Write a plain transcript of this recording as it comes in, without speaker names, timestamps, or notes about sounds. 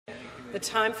The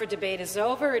time for debate is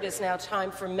over. It is now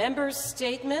time for members'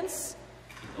 statements.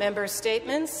 Members'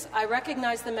 statements. I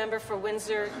recognize the member for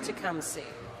Windsor-Tecumseh.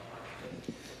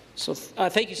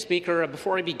 Thank you, Speaker.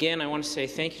 Before I begin, I want to say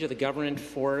thank you to the government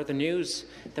for the news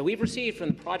that we've received from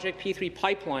the Project P3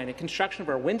 pipeline. The construction of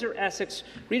our Windsor-Essex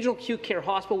Regional Acute Care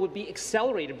Hospital would be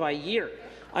accelerated by a year.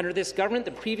 Under this government,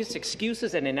 the previous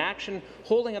excuses and inaction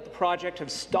holding up the project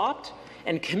have stopped,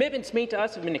 and commitments made to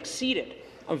us have been exceeded.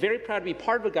 I'm very proud to be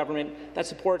part of a government that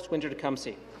supports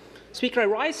Windsor-Tecumseh. Speaker, I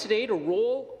rise today to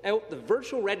roll out the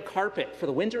virtual red carpet for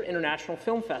the Windsor International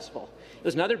Film Festival. It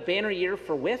was another banner year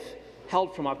for WIF,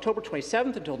 held from October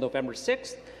 27th until November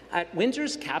 6th at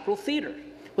Windsor's Capitol Theatre,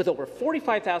 with over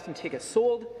 45,000 tickets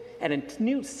sold and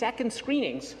new second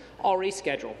screenings already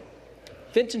scheduled.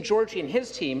 Vincent Georgie and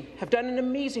his team have done an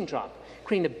amazing job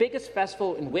creating the biggest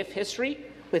festival in WIF history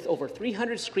with over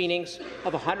 300 screenings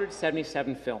of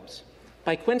 177 films.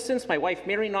 By coincidence, my wife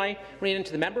Mary and I ran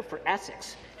into the member for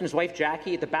Essex and his wife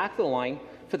Jackie at the back of the line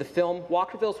for the film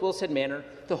Walkerville's Wilstead Manor,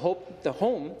 the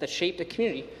home that shaped a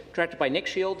community, directed by Nick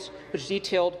Shields, which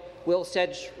detailed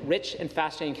Wilstead's rich and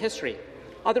fascinating history.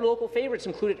 Other local favourites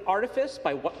included Artifice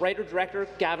by writer-director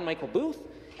Gavin Michael Booth,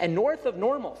 and North of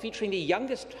Normal, featuring the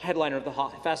youngest headliner of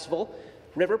the festival,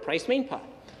 River Price Mainpot.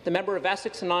 The member of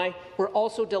Essex and I were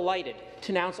also delighted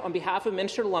to announce on behalf of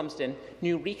Minister Lumsden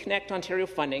new Reconnect Ontario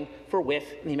funding for WIF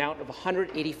in the amount of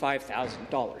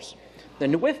 $185,000. The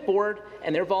WIF board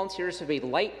and their volunteers have made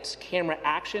lights, camera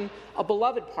action a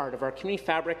beloved part of our community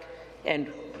fabric,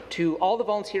 and to all the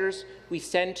volunteers, we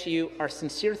send to you our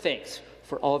sincere thanks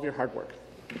for all of your hard work.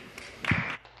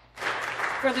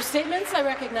 Further statements? I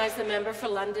recognize the member for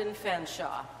London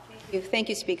Fanshawe. Thank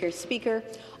you, Speaker. Speaker,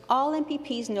 all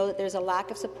MPPs know that there's a lack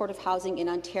of supportive housing in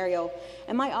Ontario,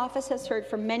 and my office has heard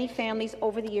from many families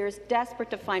over the years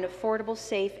desperate to find affordable,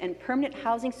 safe and permanent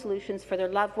housing solutions for their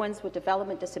loved ones with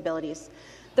development disabilities.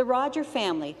 The Roger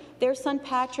family, their son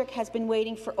Patrick, has been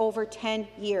waiting for over 10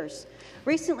 years.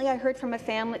 Recently, I heard from the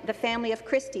family of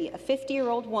Christy, a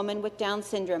 50-year-old woman with Down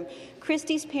syndrome.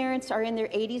 Christy's parents are in their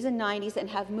 80s and 90s and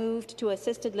have moved to an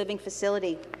assisted living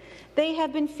facility. They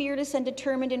have been fearless and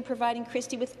determined in providing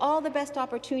Christy with all the best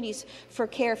opportunities for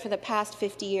care for the past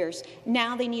 50 years.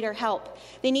 Now they need our help.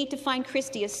 They need to find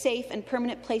Christy a safe and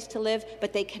permanent place to live,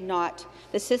 but they cannot.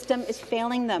 The system is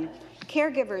failing them.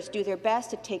 Caregivers do their best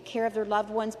to take care of their loved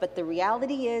ones, but the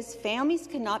reality is families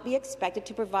cannot be expected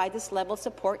to provide this level of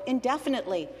support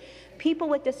indefinitely. People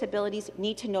with disabilities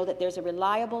need to know that there's a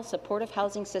reliable, supportive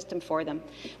housing system for them.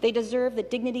 They deserve the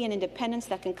dignity and independence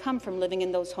that can come from living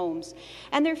in those homes.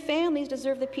 And their families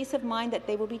deserve the peace of mind that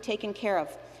they will be taken care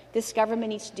of. This government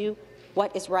needs to do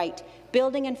what is right.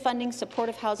 Building and funding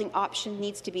supportive housing option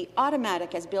needs to be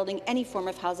automatic as building any form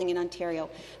of housing in Ontario.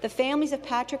 The families of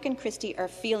Patrick and Christy are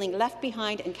feeling left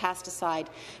behind and cast aside.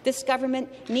 This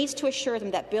government needs to assure them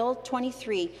that Bill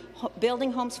 23,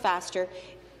 Building Homes Faster,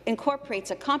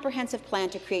 incorporates a comprehensive plan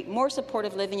to create more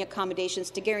supportive living accommodations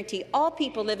to guarantee all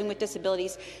people living with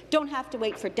disabilities don't have to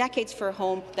wait for decades for a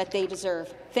home that they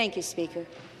deserve. Thank you, Speaker.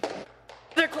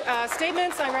 Other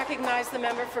statements. I recognize the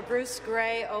member for Bruce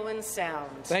Grey, Owen Sound.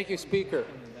 Thank you, Speaker.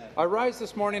 I rise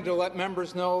this morning to let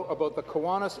members know about the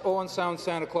Kiwanis Owen Sound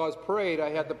Santa Claus Parade I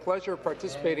had the pleasure of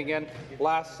participating in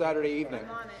last Saturday evening.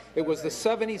 It was the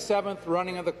 77th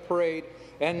running of the parade,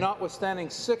 and notwithstanding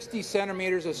 60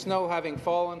 centimetres of snow having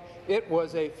fallen, it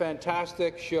was a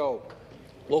fantastic show.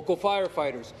 Local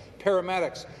firefighters,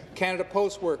 paramedics, Canada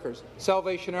Post workers,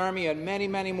 Salvation Army, and many,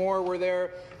 many more were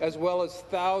there, as well as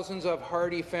thousands of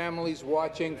hardy families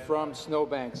watching from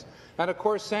snowbanks. And of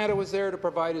course, Santa was there to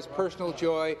provide his personal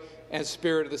joy and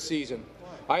spirit of the season.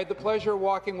 I had the pleasure of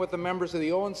walking with the members of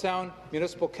the Owen Sound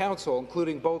Municipal Council,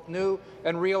 including both new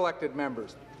and re-elected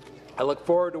members. I look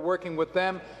forward to working with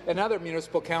them and other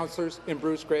municipal councillors in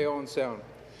Bruce Grey Owen Sound.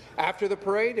 After the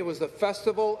parade, it was the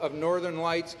Festival of Northern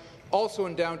Lights, also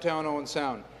in downtown Owen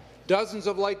Sound. Dozens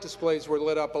of light displays were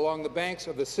lit up along the banks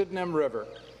of the Sydenham River.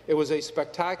 It was a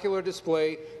spectacular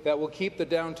display that will keep the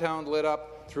downtown lit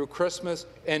up through Christmas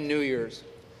and New Year's.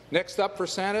 Next up for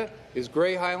Santa is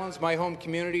Grey Highlands, my home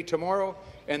community, tomorrow,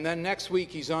 and then next week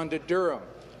he's on to Durham,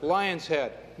 Lions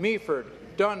Head, Meaford,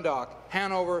 Dundalk,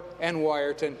 Hanover, and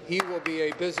Wyerton. He will be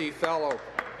a busy fellow.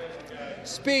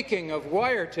 Speaking of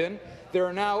Wyerton, there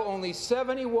are now only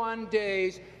 71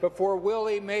 days before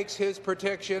Willie makes his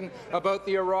prediction about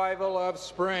the arrival of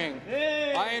spring.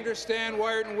 Hey. I understand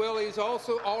Wyerton Willie is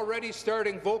also already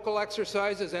starting vocal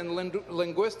exercises and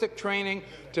linguistic training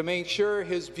to make sure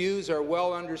his views are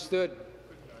well understood.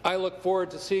 I look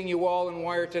forward to seeing you all in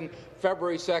Wyerton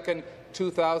February 2nd,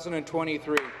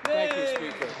 2023. Hey. Thank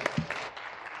you, Speaker.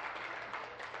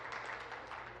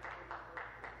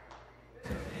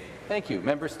 Thank you.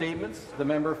 Member statements. The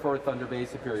member for Thunder Bay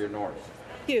Superior North.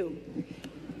 Thank you.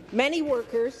 Many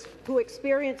workers who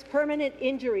experience permanent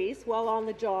injuries while on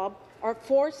the job are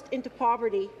forced into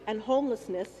poverty and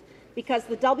homelessness because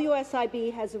the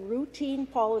WSIB has a routine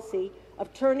policy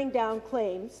of turning down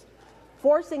claims,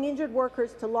 forcing injured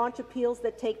workers to launch appeals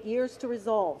that take years to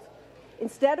resolve.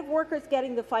 Instead of workers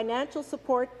getting the financial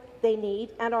support they need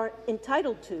and are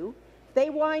entitled to, they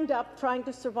wind up trying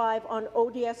to survive on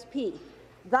ODSP,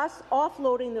 thus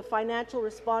offloading the financial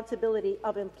responsibility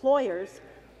of employers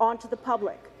onto the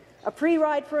public. A free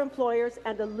ride for employers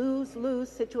and a lose-lose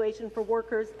situation for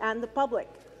workers and the public.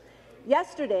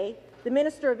 Yesterday, the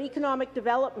Minister of Economic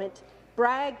Development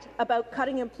bragged about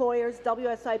cutting employers'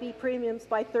 WSIB premiums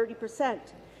by 30%.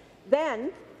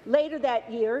 Then, later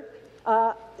that year,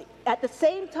 at the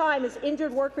same time as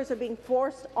injured workers are being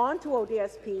forced onto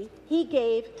ODSP, he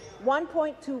gave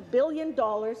 $1.2 billion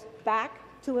back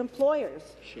to employers.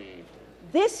 Shame.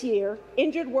 This year,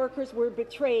 injured workers were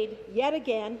betrayed yet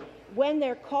again when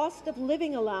their cost of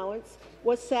living allowance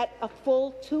was set a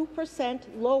full 2%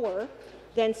 lower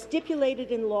than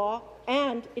stipulated in law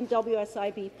and in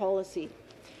WSIB policy.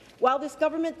 While this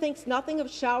government thinks nothing of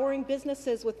showering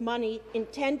businesses with money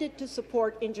intended to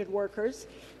support injured workers,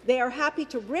 they are happy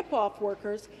to rip off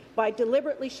workers by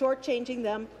deliberately shortchanging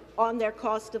them on their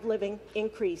cost of living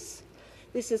increase.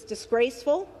 This is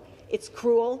disgraceful, it's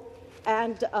cruel,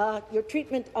 and your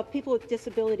treatment of people with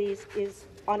disabilities is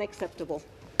unacceptable.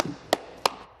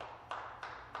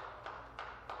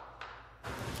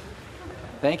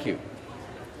 Thank you.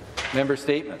 Member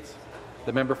statements.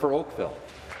 The member for Oakville.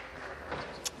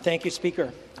 Thank you,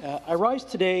 Speaker. I rise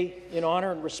today in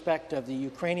honour and respect of the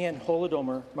Ukrainian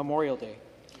Holodomor Memorial Day.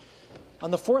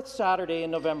 On the fourth Saturday in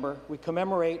November, we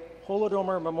commemorate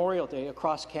Holodomor Memorial Day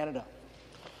across Canada.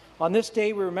 On this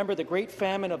day, we remember the Great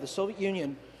Famine of the Soviet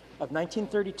Union of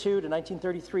 1932 to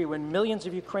 1933, when millions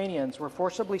of Ukrainians were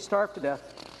forcibly starved to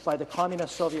death by the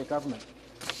communist Soviet government.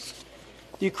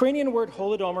 The Ukrainian word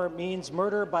Holodomor means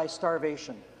murder by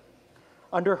starvation.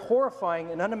 Under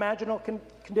horrifying and unimaginable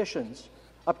conditions,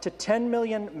 up to 10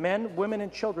 million men, women,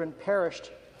 and children perished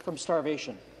from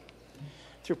starvation.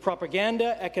 Through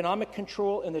propaganda, economic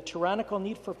control, and the tyrannical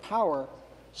need for power,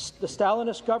 the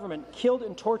Stalinist government killed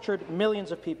and tortured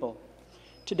millions of people.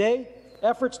 Today,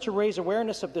 efforts to raise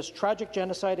awareness of this tragic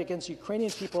genocide against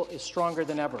Ukrainian people is stronger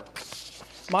than ever.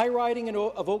 My riding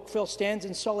of Oakville stands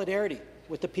in solidarity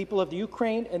with the people of the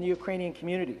Ukraine and the Ukrainian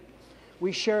community.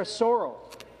 We share sorrow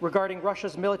regarding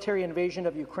Russia's military invasion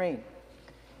of Ukraine.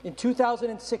 In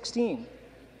 2016,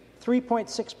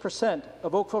 3.6%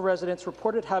 of Oakville residents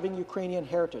reported having Ukrainian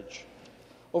heritage.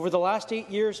 Over the last 8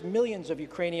 years, millions of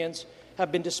Ukrainians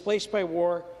have been displaced by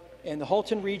war, and the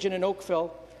Halton region and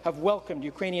Oakville have welcomed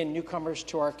Ukrainian newcomers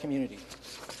to our community.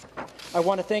 I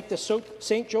want to thank the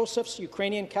St. Joseph's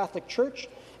Ukrainian Catholic Church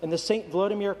and the St.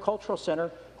 Vladimir Cultural Center,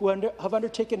 who have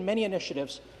undertaken many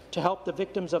initiatives to help the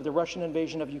victims of the Russian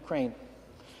invasion of Ukraine.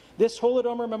 This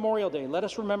Holodomor Memorial Day, let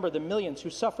us remember the millions who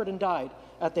suffered and died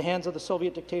at the hands of the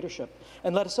Soviet dictatorship.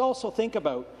 And let us also think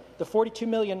about the 42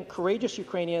 million courageous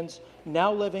Ukrainians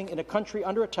now living in a country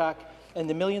under attack and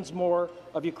the millions more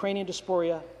of Ukrainian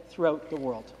diaspora throughout the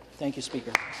world. Thank you,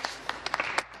 Speaker.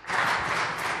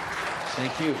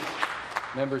 Thank you.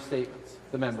 Member statements.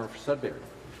 The member for Sudbury.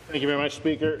 Thank you very much,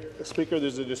 Speaker. Speaker,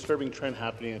 there's a disturbing trend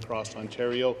happening across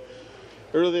Ontario.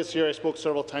 Earlier this year, I spoke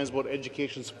several times about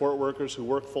education support workers who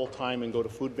work full-time and go to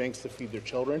food banks to feed their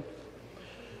children.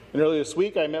 And earlier this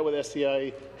week, I met with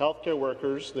SCI healthcare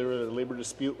workers. They were at a labour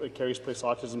dispute at Carey's Place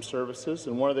Autism Services,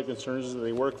 and one of their concerns is that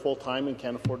they work full-time and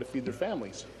can't afford to feed their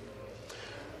families.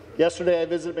 Yesterday, I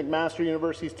visited McMaster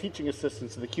University's teaching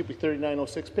assistants at the QP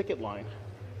 3906 picket line.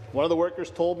 One of the workers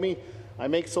told me, "I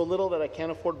make so little that I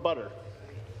can't afford butter."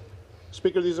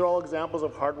 Speaker, these are all examples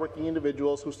of hardworking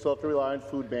individuals who still have to rely on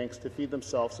food banks to feed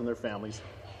themselves and their families.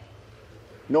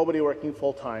 Nobody working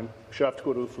full-time should have to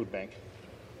go to a food bank.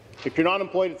 If you're not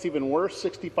employed, it's even worse.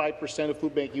 65% of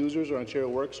food bank users are Ontario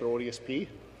Works or ODSP.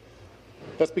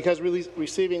 That's because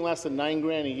receiving less than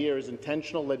 $9,000 a year is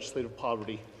intentional legislative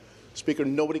poverty. Speaker,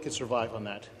 nobody can survive on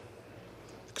that.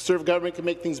 The Conservative government can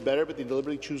make things better, but they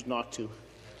deliberately choose not to.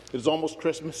 It is almost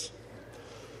Christmas.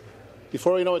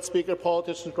 Before we know it, Speaker,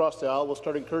 politicians across the aisle will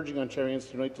start encouraging Ontarians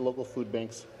to donate to local food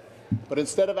banks. But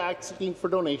instead of asking for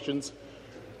donations,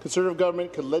 Conservative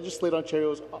government could legislate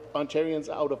Ontarians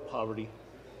out of poverty.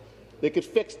 They could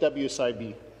fix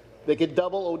WSIB. They could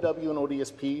double OW and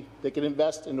ODSP. They could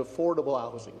invest in affordable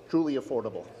housing, truly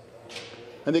affordable.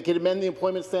 And they could amend the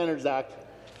Employment Standards Act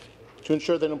to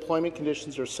ensure that employment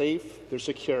conditions are safe, they're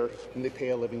secure, and they pay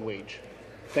a living wage.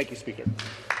 Thank you, Speaker.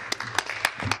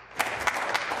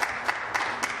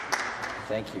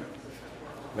 Thank you.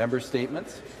 Member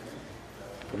statements.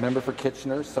 The member for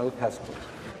Kitchener South Hespeler.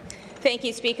 Thank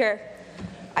you, Speaker.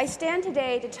 I stand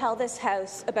today to tell this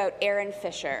House about Aaron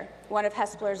Fisher, one of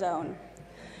Hespeler's own.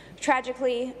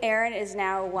 Tragically, Aaron is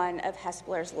now one of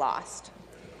Hespeler's lost.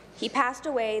 He passed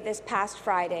away this past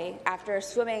Friday after a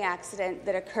swimming accident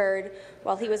that occurred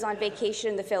while he was on vacation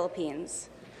in the Philippines.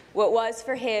 What was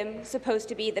for him supposed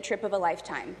to be the trip of a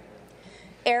lifetime.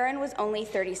 Aaron was only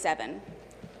 37.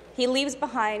 He leaves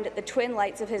behind the twin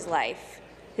lights of his life,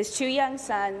 his two young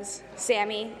sons,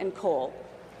 Sammy and Cole.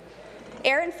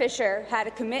 Aaron Fisher had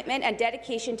a commitment and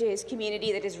dedication to his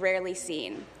community that is rarely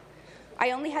seen.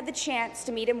 I only had the chance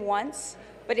to meet him once,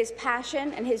 but his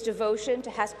passion and his devotion to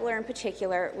Hespeler in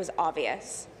particular was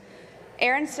obvious.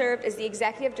 Aaron served as the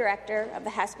executive director of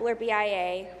the Hespeler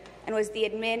BIA and was the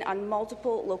admin on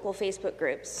multiple local Facebook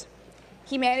groups.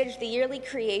 He managed the yearly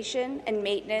creation and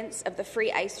maintenance of the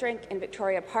free ice rink in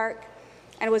Victoria Park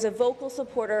and was a vocal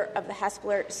supporter of the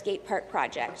Hespeler Skate Park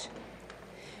project.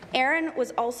 Aaron was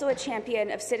also a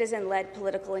champion of citizen-led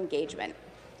political engagement.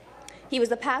 He was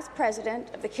the past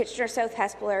president of the Kitchener South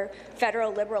Hespeler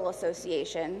Federal Liberal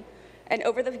Association, and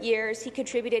over the years he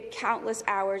contributed countless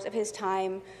hours of his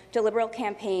time to Liberal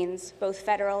campaigns, both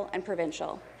federal and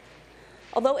provincial.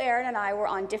 Although Aaron and I were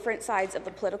on different sides of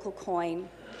the political coin,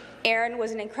 Aaron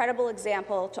was an incredible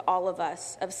example to all of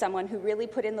us of someone who really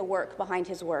put in the work behind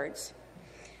his words.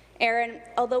 Aaron,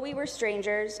 although we were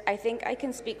strangers, I think I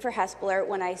can speak for Hespeler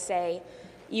when I say,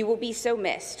 you will be so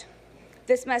missed.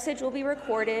 This message will be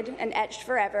recorded and etched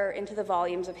forever into the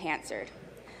volumes of Hansard.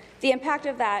 The impact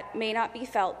of that may not be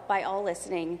felt by all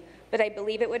listening, but I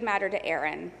believe it would matter to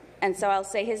Aaron, and so I'll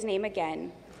say his name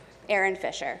again, Aaron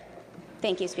Fisher.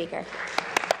 Thank you, Speaker.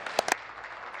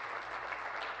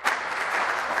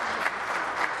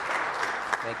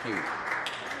 Thank you.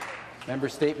 Member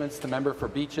statements. The member for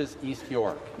Beaches, East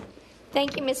York.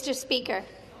 Thank you, Mr. Speaker.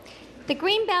 The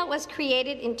Greenbelt was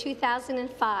created in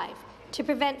 2005 to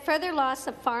prevent further loss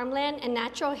of farmland and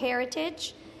natural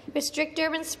heritage, restrict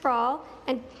urban sprawl,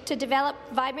 and to develop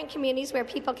vibrant communities where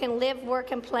people can live,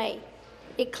 work, and play.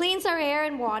 It cleans our air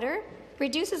and water,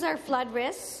 reduces our flood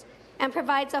risks, and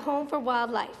provides a home for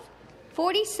wildlife.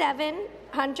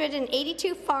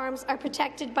 4,782 farms are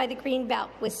protected by the Greenbelt,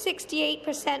 with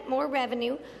 68% more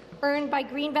revenue earned by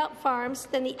Greenbelt farms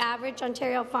than the average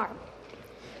Ontario farm.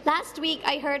 Last week,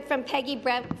 I heard from Peggy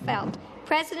Brentfeld,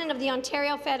 President of the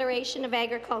Ontario Federation of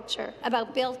Agriculture,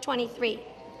 about Bill 23.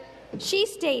 She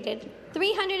stated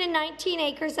 319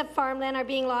 acres of farmland are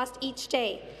being lost each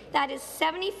day. That is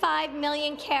 75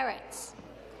 million carrots,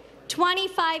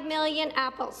 25 million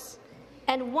apples,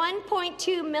 and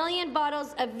 1.2 million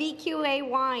bottles of VQA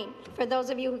wine, for those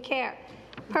of you who care,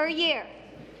 per year.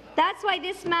 That's why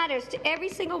this matters to every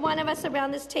single one of us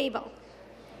around this table.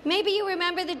 Maybe you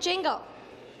remember the jingle,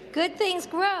 good things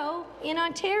grow in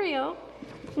Ontario,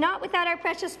 not without our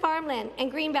precious farmland, and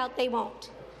Greenbelt they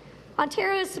won't.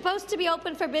 Ontario is supposed to be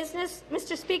open for business,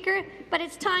 Mr. Speaker, but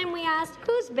it's time we asked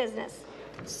whose business?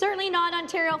 Certainly not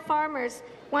Ontario farmers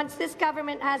once this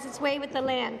government has its way with the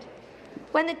land.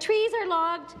 When the trees are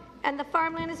logged and the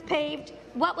farmland is paved,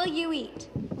 what will you eat?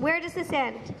 Where does this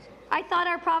end? I thought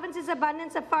our province's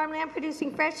abundance of farmland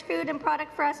producing fresh food and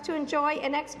product for us to enjoy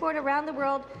and export around the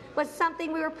world was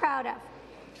something we were proud of.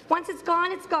 Once it's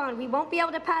gone, it's gone. We won't be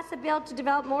able to pass a bill to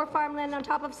develop more farmland on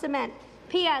top of cement.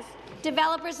 P.S.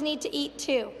 Developers need to eat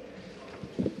too.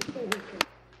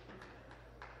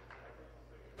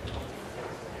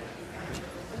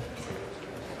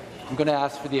 I'm going to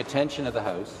ask for the attention of the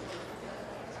House.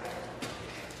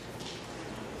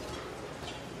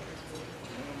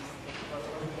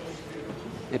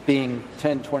 It being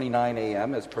 10:29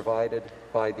 a.m. as provided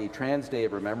by the Trans Day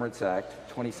of Remembrance Act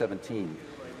 2017,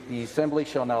 the Assembly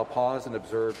shall now pause and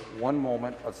observe 1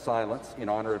 moment of silence in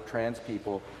honour of trans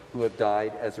people who have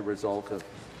died as a result of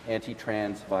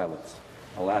anti-trans violence.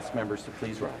 I'll ask members to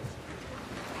please rise.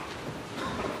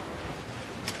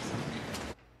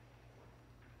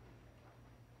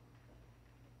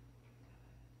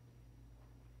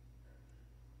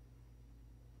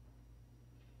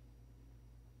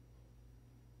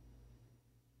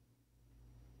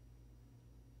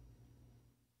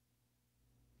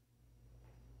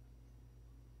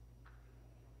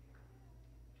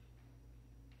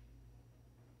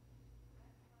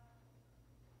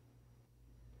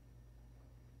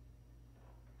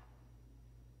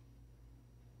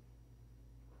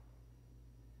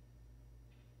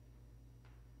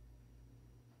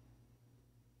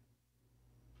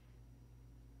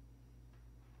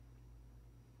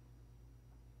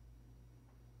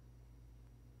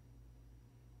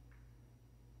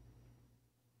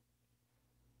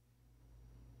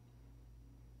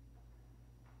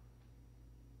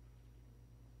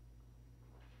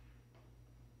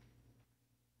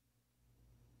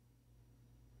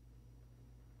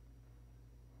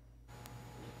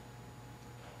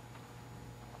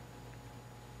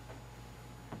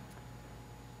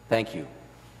 Thank you.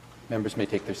 Members may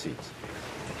take their seats.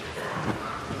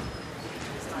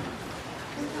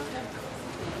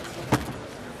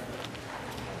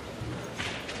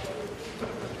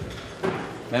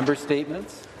 Member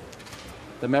statements.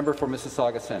 The member for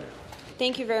Mississauga Centre.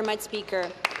 Thank you very much, Speaker.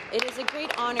 It is a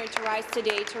great honour to rise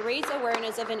today to raise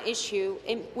awareness of an issue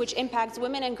which impacts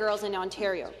women and girls in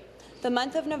Ontario. The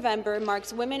month of November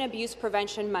marks Women Abuse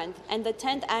Prevention Month and the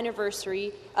 10th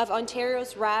anniversary of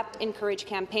Ontario's Wrapped in Courage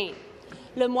campaign.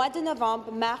 Le mois de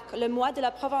novembre marque le mois de la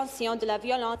prévention de la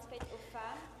violence faite aux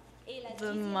femmes et la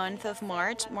The month of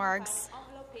March marks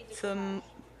the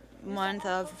month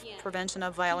of prevention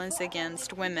of violence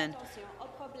against women.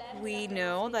 We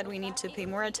know that we need to pay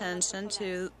more attention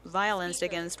to violence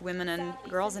against women and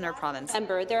girls in our province.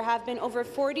 There have been over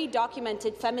 40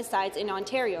 documented femicides in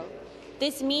Ontario.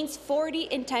 This means 40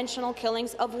 intentional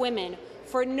killings of women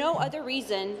for no other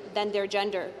reason than their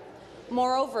gender.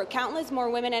 Moreover, countless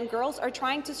more women and girls are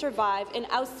trying to survive in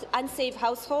unsafe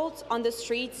households, on the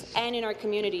streets, and in our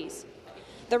communities.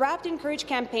 The Wrapped in Courage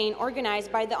campaign,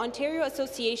 organized by the Ontario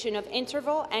Association of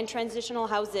Interval and Transitional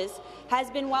Houses,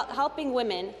 has been helping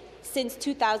women since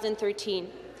 2013.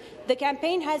 The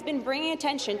campaign has been bringing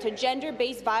attention to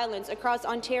gender-based violence across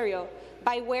Ontario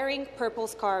by wearing purple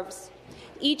scarves.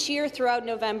 Each year throughout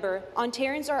November,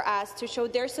 Ontarians are asked to show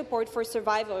their support for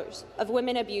survivors of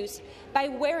women abuse by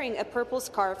wearing a purple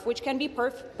scarf, which can be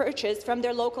purchased from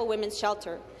their local women's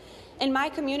shelter. In my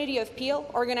community of Peel,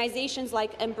 organizations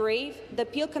like Embrave, the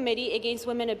Peel Committee Against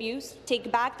Women Abuse,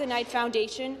 Take Back the Night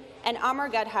Foundation, and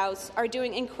Amargut House are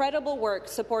doing incredible work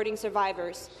supporting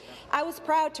survivors. I was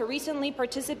proud to recently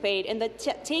participate in the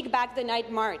Take Back the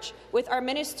Night March with our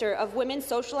Minister of Women's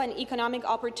Social and Economic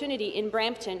Opportunity in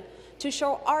Brampton to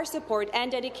show our support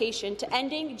and dedication to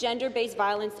ending gender-based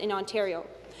violence in Ontario.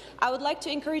 I would like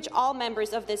to encourage all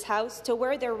members of this House to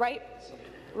wear their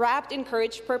Wrapped in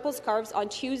Courage purple scarves on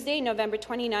Tuesday, November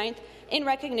 29th, in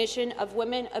recognition of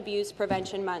Women Abuse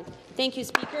Prevention Month. Thank you,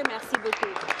 Speaker. Merci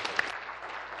beaucoup.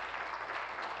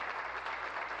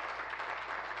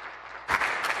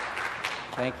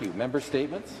 Thank you. Member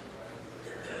statements.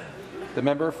 The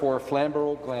member for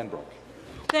Flamborough-Glanbrook.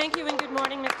 Thank you and good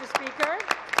morning, Mr. Speaker.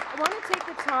 I want to take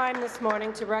the time this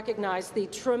morning to recognize the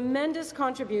tremendous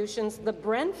contributions the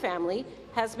Bren family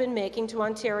has been making to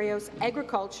Ontario's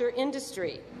agriculture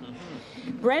industry.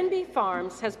 Brenby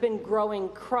Farms has been growing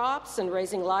crops and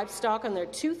raising livestock on their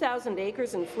 2,000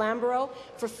 acres in Flamborough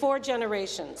for 4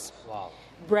 generations. Wow.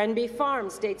 Brenby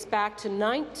Farms dates back to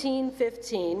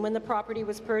 1915 when the property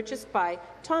was purchased by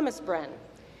Thomas Bren.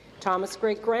 Thomas'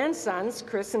 great-grandsons,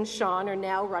 Chris and Sean, are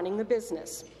now running the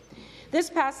business. This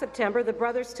past September, the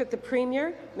brothers took the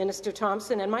Premier, Minister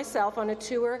Thompson, and myself on a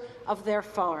tour of their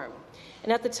farm.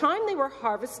 And at the time, they were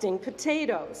harvesting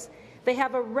potatoes. They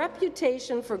have a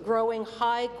reputation for growing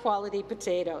high-quality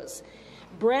potatoes.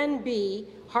 Brenby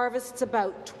harvests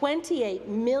about 28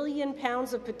 million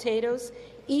pounds of potatoes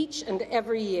each and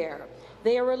every year.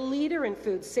 They are a leader in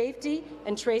food safety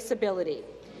and traceability.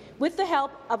 With the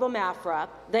help of OMAFRA,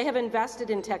 they have invested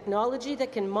in technology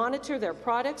that can monitor their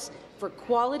products for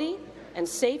quality and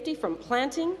safety from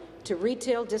planting to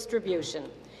retail distribution.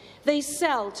 They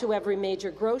sell to every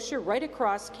major grocer right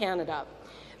across Canada.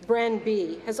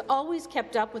 Brenby has always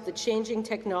kept up with the changing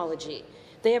technology.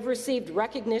 They have received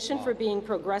recognition for being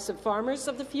progressive farmers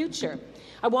of the future.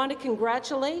 I want to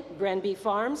congratulate Brenby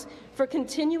Farms for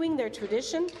continuing their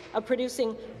tradition of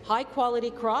producing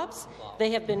high-quality crops.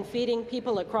 They have been feeding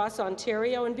people across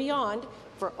Ontario and beyond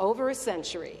for over a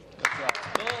century.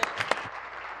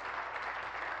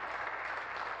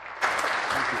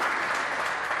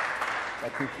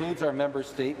 That concludes our member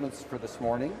statements for this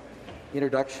morning.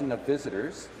 Introduction of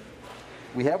visitors.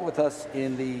 We have with us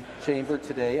in the chamber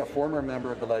today a former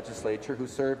member of the legislature who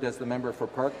served as the member for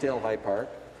Parkdale High Park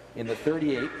in the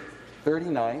 38th,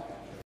 39th,